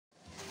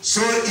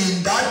So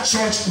in that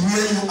church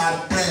where you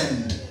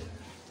attend,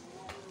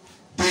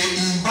 they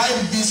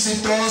invite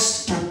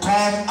visitors to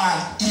come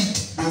and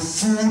eat the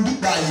food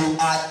that you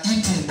are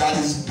eating that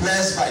is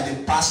blessed by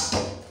the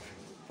pastor.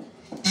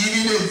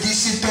 Even a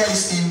visitor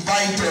is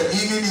invited,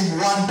 even if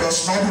one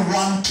does not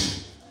want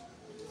to.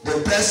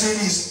 The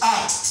person is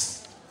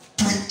asked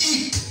to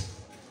eat.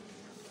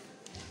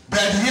 But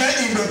here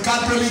in the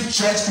Catholic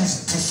Church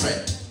is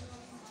different.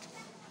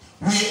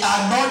 We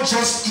are not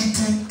just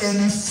eating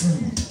any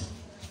food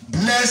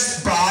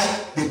blessed by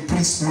the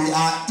priest. We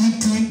are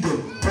eating the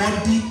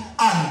body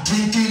and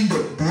drinking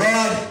the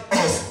blood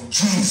of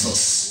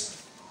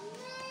Jesus.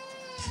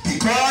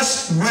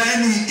 Because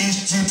when he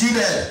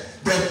instituted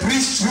the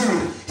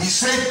priesthood, he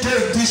said,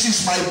 "Take, this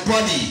is my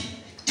body,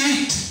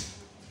 eat."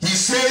 He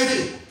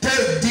said,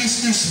 "Take,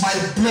 this is my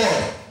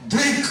blood,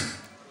 drink."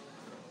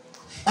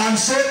 And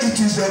so it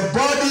is the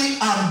body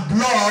and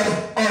blood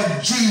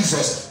of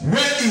Jesus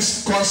when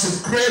it's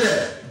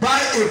consecrated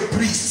by a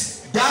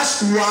priest.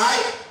 That's why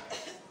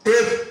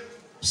a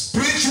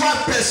spiritual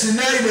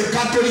personnel in the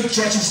Catholic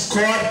Church is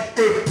called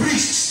a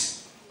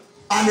priest,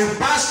 and a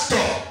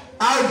pastor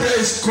out there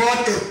is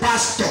called a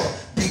pastor,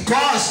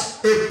 because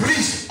a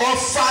priest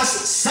offers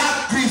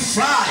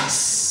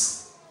sacrifice.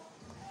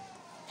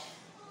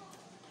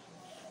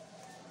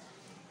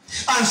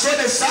 And so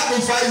the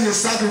sacrifice is the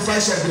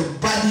sacrifice of the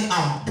body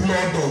and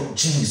blood of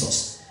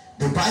Jesus.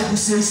 The Bible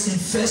says in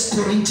 1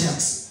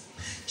 Corinthians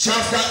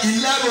chapter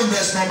 11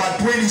 verse number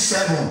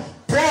 27,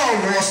 Paul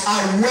was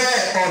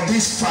aware of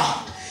this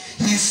fact.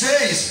 He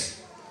says,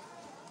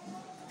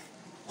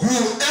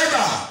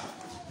 "Whoever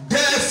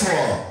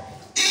therefore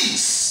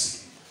eats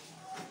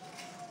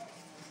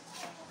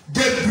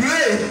the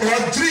bread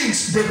or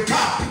drinks the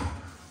cup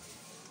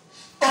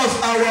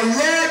of our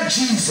Lord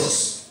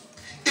Jesus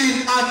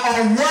in an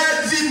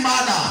unworthy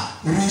manner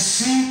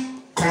receive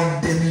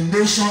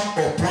condemnation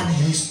upon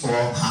his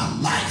or her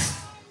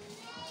life."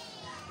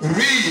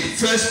 Read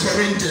 1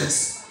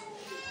 Corinthians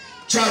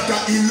chapter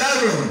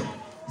 11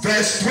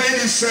 verse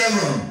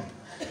 27.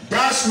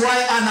 That's why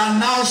an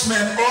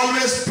announcement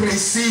always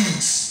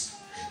precedes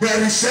the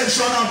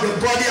reception of the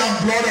body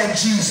and blood of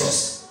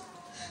Jesus.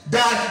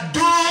 That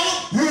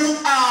those who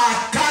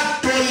are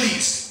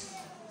Catholics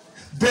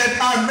but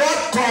are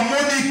not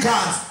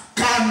communicants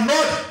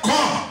cannot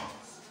come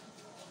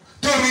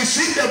to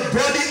receive the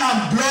body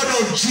and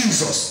blood of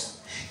Jesus.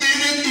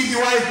 Even if you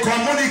are a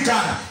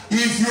communicant,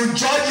 if you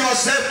judge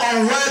yourself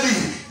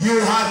unworthy, you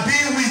have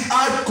been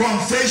without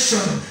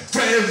confession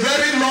for a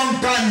very long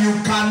time,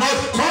 you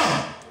cannot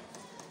come.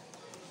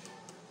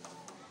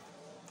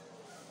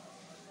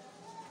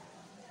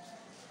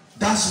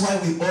 That's why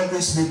we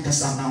always make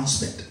this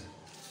announcement.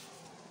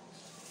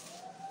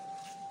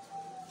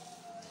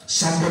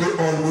 Somebody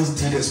almost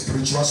did a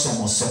spiritual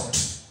somersault.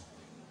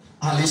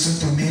 And listen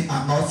to me,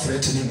 I'm not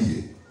threatening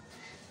you.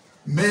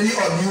 Many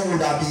of you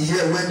would have been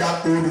here when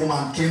that old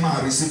woman came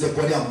and received the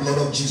body and blood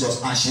of Jesus,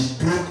 and she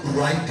broke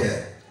right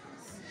there.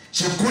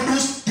 She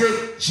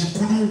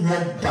couldn't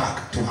walk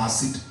back to her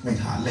seat with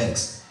her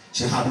legs.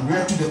 She had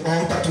walked to the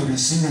altar to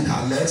receive with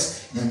her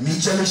legs.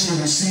 Immediately she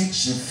received,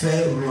 she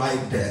fell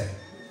right there.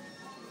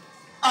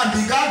 And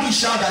began to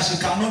shout that she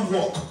cannot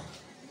walk.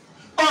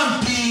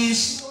 Until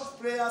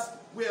prayers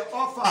were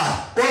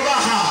offered over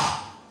her.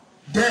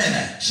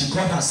 Then she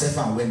called herself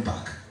and went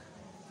back.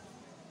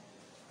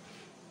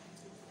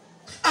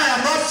 I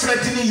am not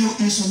threatening you,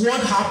 it's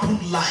what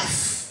happened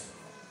live.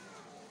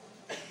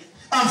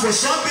 And for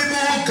some people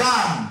who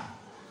come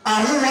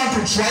and who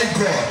want to try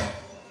God,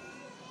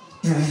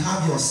 you will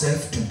have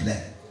yourself to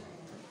blame.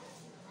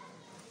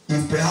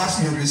 If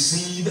perhaps you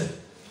receive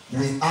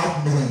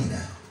without knowing,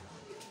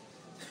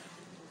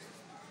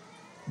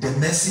 the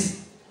mercy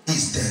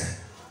is there.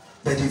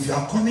 But if you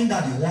are coming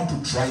that you want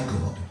to try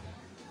God,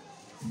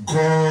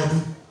 God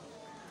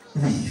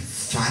will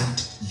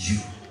fight you.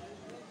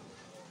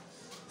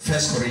 1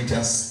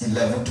 Corinthians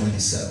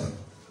 11:27.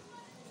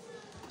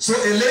 So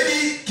a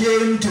lady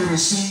came to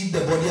receive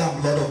the body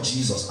and blood of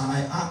Jesus, and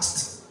I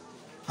asked,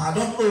 I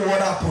don't know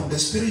what happened. The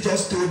Spirit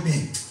just told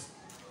me,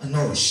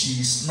 no,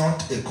 she's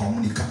not a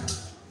communicant.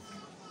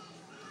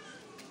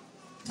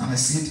 And I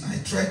said, I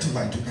tried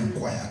to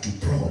inquire, to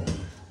probe.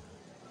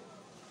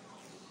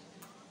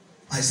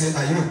 I said,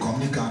 are you a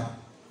communicant?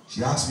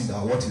 She asked me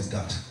that, what is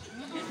that?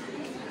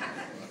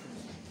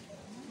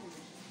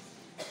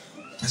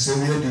 I said,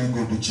 where do you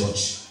go to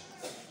church?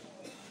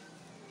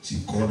 She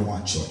called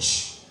one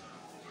church.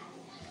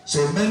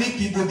 So many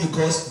people,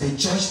 because the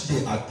church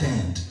they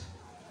attend,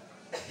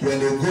 when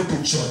they go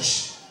to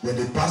church, when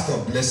the pastor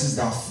blesses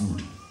that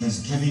food, is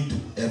given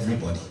to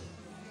everybody.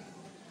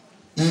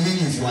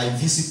 Even if you are a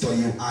visitor,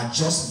 you are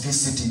just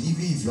visiting.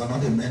 Even if you are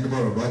not a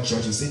member of that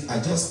church, you say, I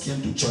just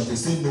came to church. They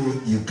say, no,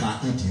 you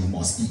can't eat, you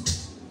must eat.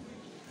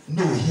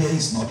 No, here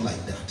is not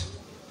like that.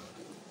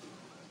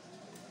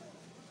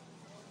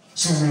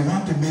 So we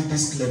want to make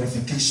this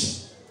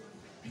clarification.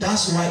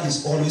 That's why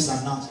it's always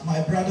announced.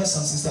 My brothers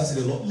and sisters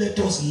in the Lord, let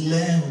us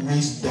learn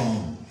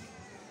wisdom.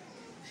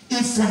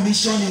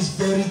 Information is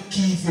very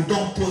key. If you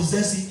don't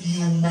possess it,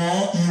 you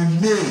may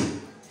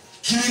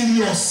kill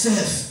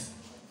yourself.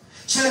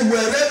 So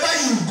wherever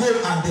you go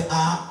and they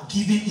are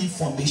giving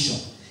information,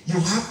 you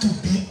have to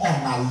be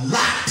on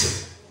alert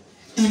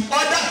in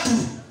order to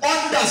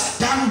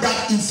understand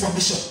that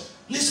information.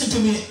 Listen to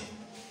me.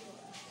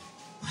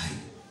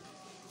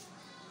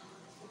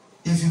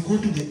 If you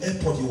go to the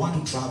airport, you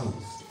want to travel,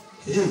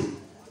 hey,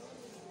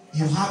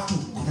 you have to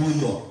grow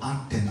your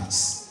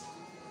antennas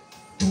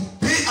to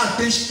pay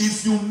attention.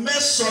 If you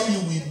mess up, you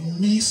will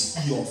miss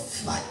your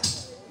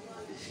flight.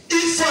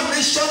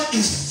 Information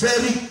is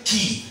very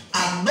key,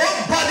 and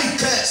nobody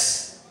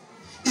cares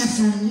if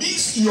you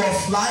miss your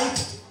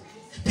flight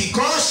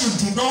because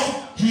you did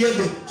not hear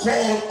the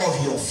call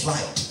of your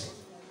flight.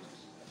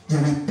 You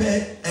will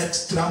pay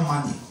extra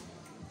money.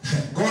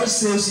 God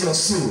saves your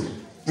soul.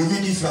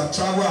 Even if you have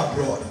traveled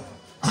abroad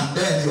and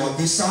then your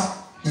visa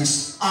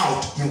is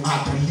out, you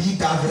have to leave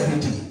that very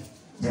day.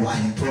 You are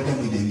in problem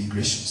with the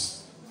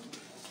immigrations.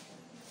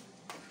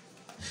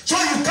 So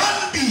you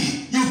can't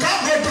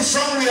go to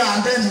somewhere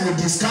and then you will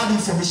discard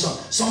information.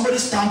 Somebody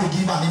stand to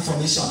give an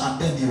information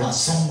and then you are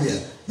somewhere.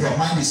 Your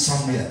mind is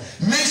somewhere.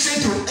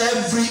 Listen to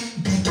every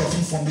bit of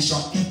information.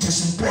 It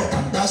is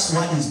important. That's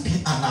why it's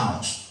being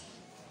announced.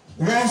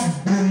 Once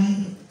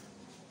boom,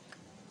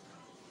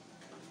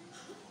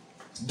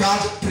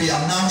 that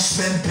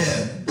pre-announcement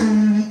bell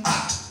boom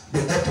at the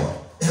airport,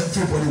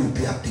 everybody will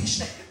pay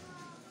attention.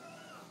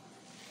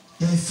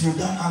 If you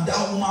don't, and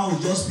that woman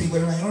will just be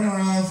going like,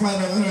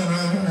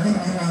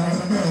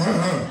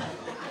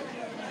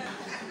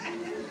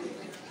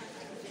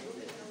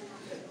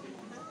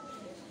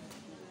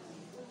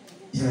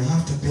 you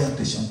have to pay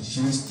attention.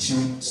 She will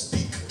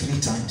speak 3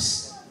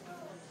 times.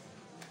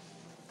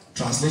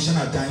 Translation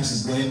at times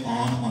is going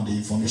on the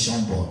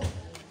information board.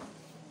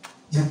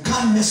 You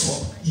can't mess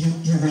up. You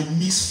will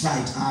miss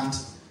flight and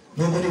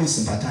nobody will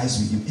sympathize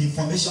with you.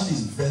 Information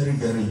is very,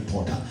 very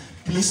important.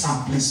 Please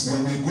and please,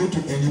 when we go to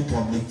any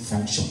public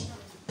function,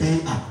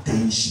 pay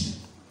attention.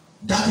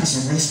 That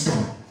is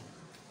wisdom.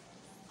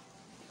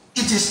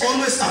 It is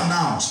always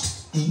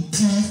announced in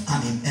Tiv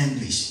and in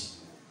English.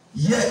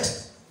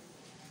 Yet,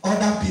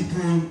 other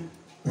people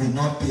will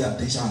not pay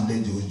attention and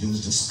then they will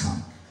just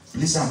come.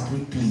 Please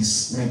and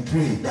please, we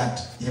pray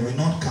that you will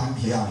not come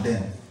here and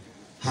then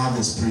have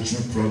a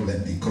spiritual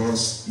problem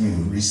because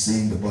you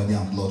receive the body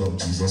and blood of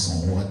Jesus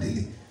on one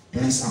daily.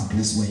 Please and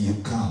please, when you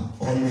come,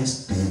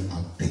 always pay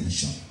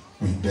attention.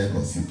 We beg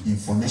of you.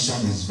 Information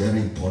is very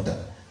important.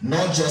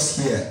 Not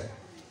just here.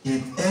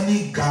 In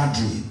any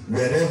gathering,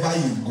 wherever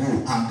you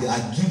go and they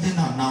are giving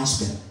an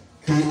announcement,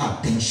 pay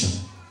attention.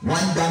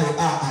 One guy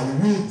I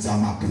will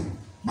zamape.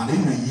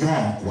 Mane we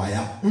young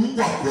kwaya.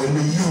 Unwa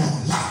kwele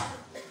young la.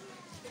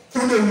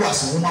 Une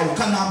was uma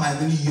ukana ma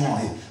really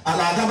young.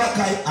 Ala gaba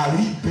kai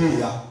ari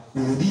beya.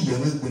 Odi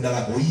yewe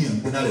kwendala ko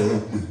yen kwendala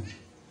okwe.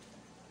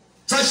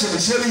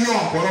 Shele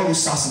young kwala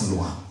usasin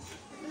loa.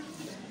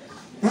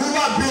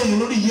 Uwa be you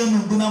no di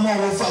yen kwenda ma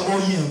wo fa go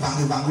yen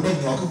vangu vangu de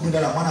nyoke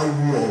kwendala mana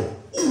wo.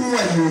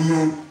 Uwa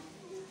yo.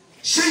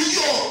 She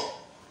yo.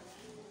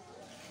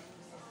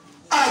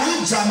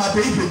 Ari zama pe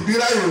ipe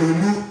bira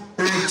yo.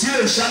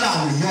 Otire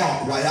shana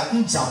wiyo waya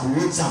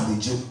ntabuwe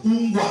tambeje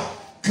ngwa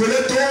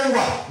keleto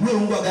ngwa we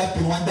ngwa ga pe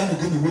wanda no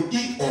gemi we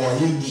I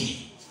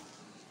oyeni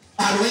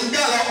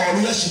arwengala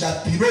oruya shida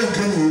piro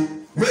gemi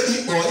we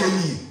I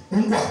oyeni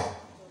ngwa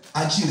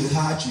ajire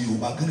ha achi yo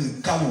ba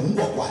gemi kawo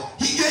ngwa kwa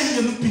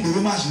hige no pino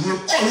we ma shire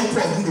olu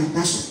kwa gemi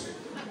goso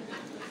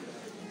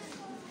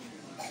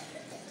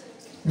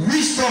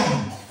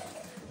wisdom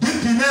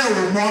dipine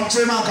o mo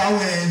ntema ka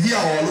we via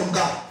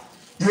olunga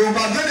yo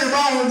ba gani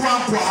ma ngwa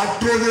kwa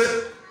atore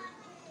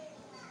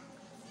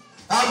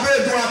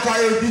abe do aka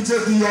e bi te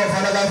ki yo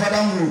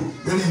fada mu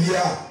beli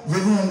via we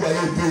ngwa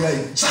yo pe ya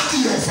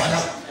chaki yo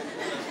fada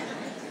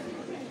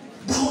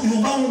do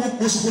yo ba ngwa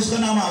koso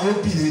na ma we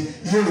pile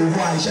yo lo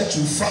wa isha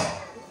chufa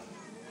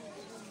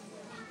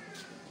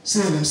se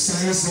le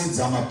se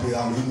zama pe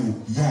a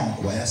lu yo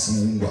kwa ya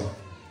ngwa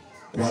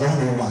kwa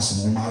ro wa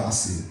so ma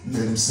ase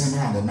le se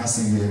no and na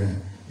se yere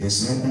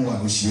Yesu ngwa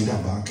no shida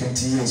ba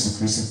kenti Yesu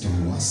Kristo to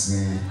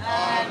wase.